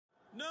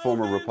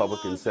former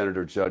Republican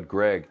Senator Judd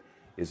Gregg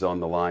is on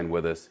the line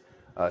with us.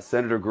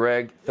 Senator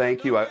Gregg,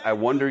 thank you. I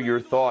wonder your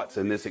thoughts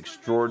in this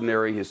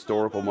extraordinary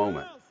historical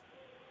moment.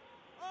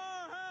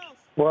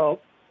 Well,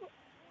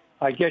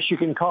 I guess you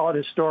can call it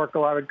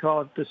historical. I would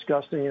call it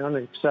disgusting,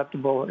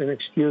 unacceptable,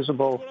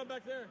 inexcusable,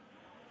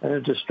 and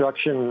a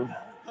destruction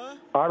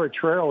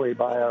arbitrarily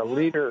by a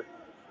leader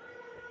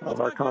of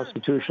our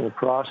constitutional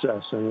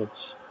process. And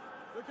it's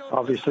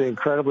obviously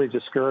incredibly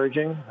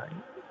discouraging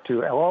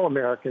to all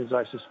Americans,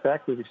 I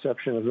suspect, with the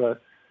exception of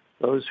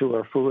those who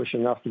are foolish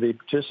enough to be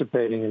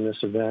participating in this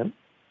event.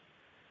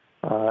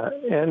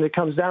 And it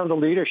comes down to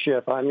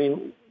leadership. I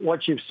mean,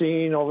 what you've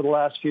seen over the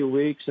last few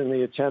weeks in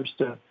the attempts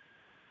to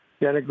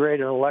denigrate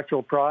an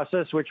electoral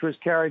process, which was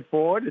carried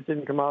forward. It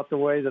didn't come out the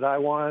way that I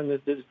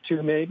wanted it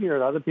to, maybe,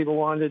 or other people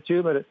wanted it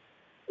to, but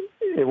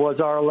it was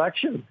our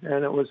election,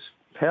 and it was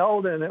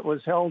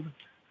held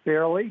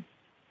fairly.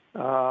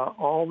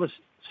 All the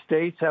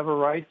states have a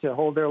right to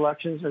hold their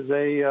elections as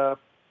they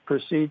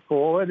proceed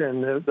forward,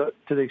 and to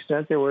the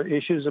extent there were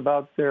issues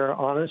about their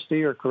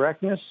honesty or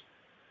correctness,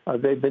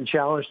 they've been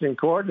challenged in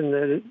court,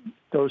 and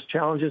those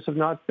challenges have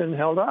not been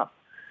held up.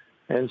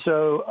 And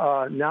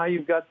so now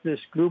you've got this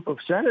group of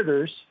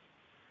senators,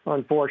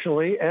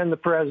 unfortunately, and the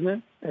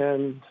president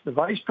and the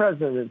vice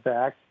president, in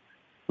fact,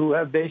 who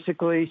have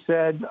basically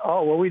said,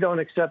 oh, well, we don't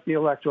accept the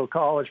electoral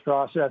college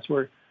process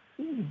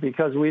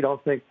because we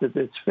don't think that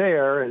it's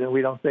fair, and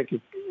we don't think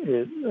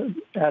it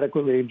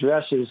adequately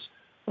addresses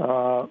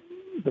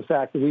the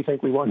fact that we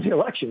think we won the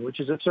election, which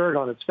is absurd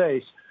on its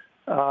face.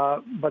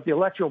 But the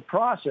electoral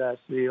process,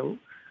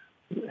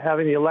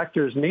 having the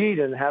electors meet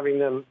and having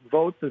them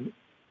vote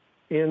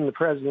in the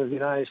President of the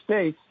United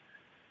States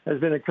has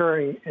been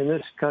occurring in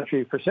this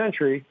country for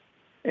centuries.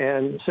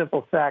 And the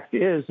simple fact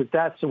is that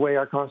that's the way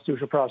our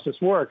constitutional process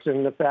works.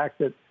 And the fact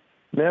that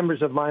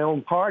members of my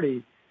own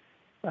party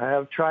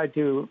have tried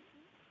to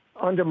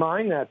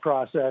undermine that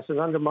process and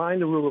undermine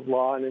the rule of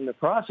law, and in the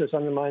process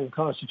undermine the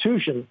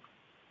Constitution,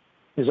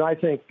 is, I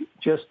think,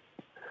 just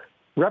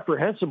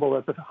reprehensible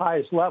at the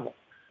highest level.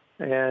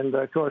 And,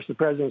 of course, the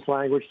president's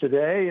language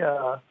today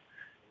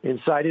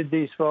incited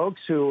these folks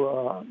who,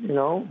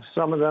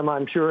 some of them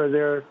I'm sure are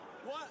there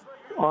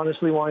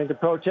honestly wanting to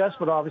protest,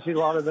 but obviously a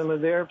lot of them are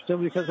there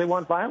simply because they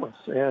want violence.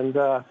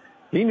 And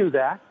he knew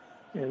that,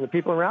 and the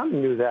people around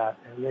him knew that,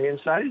 and they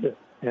incited it.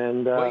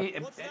 And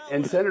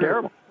Senator,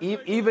 terrible.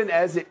 Even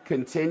as it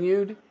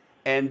continued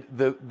and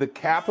the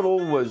Capitol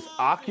was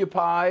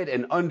occupied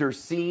and under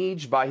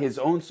siege by his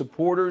own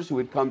supporters who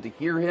had come to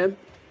hear him,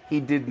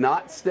 he did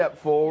not step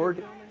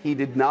forward. He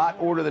did not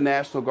order the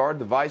National Guard.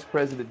 The vice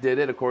president did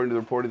it, according to the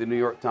report of the New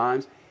York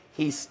Times.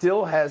 He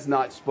still has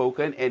not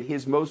spoken, and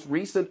his most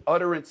recent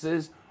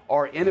utterances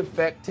are in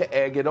effect to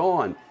egg it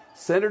on.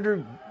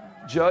 Senator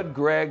Judd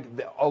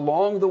Gregg,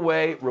 along the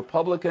way,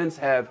 Republicans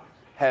have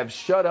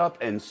shut up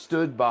and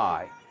stood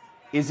by.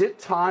 Is it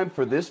time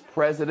for this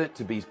president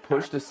to be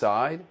pushed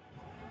aside?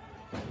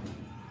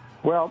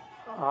 Well,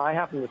 I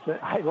happen to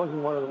think I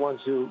wasn't one of the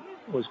ones who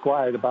was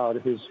quiet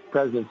about his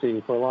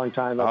presidency for a long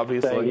time.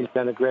 Obviously, saying he's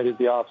denigrated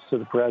the office of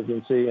the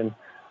presidency and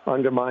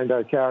undermined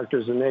our character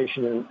as a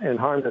nation and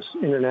harmed us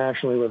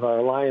internationally with our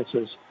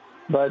alliances.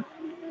 But,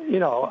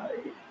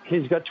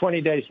 he's got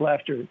 20 days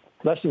left, or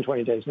less than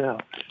 20 days now,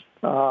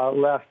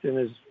 left in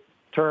his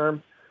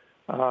term.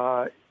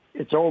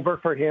 It's over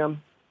for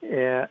him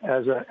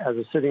as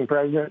a sitting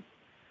president.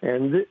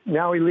 And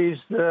now he leaves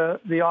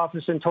the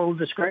office in total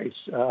disgrace.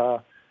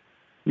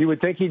 You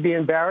would think he'd be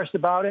embarrassed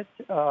about it.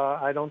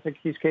 I don't think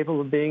he's capable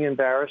of being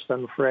embarrassed,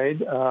 I'm afraid,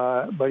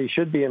 but he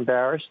should be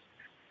embarrassed.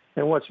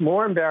 And what's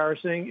more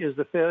embarrassing is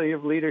the failure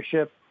of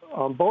leadership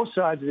on both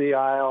sides of the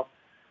aisle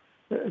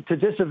to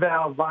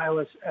disavow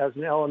violence as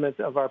an element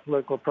of our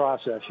political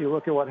process. You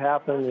look at what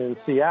happened in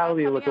Seattle,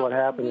 you look at what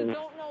happened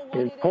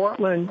in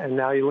Portland, and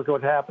now you look at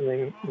what's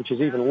happening, which is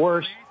even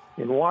worse,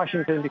 in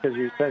Washington, because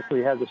you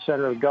essentially have the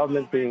center of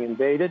government being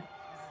invaded.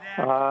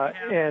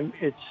 And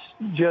it's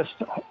just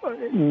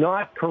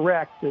not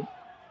correct that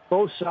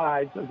both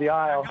sides of the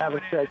aisle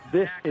haven't said,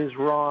 this is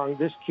wrong,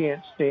 this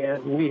can't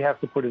stand, we have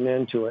to put an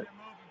end to it.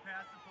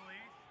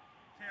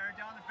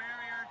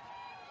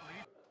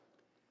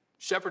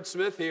 Shepard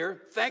Smith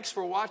here. Thanks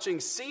for watching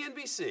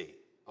CNBC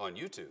on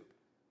YouTube.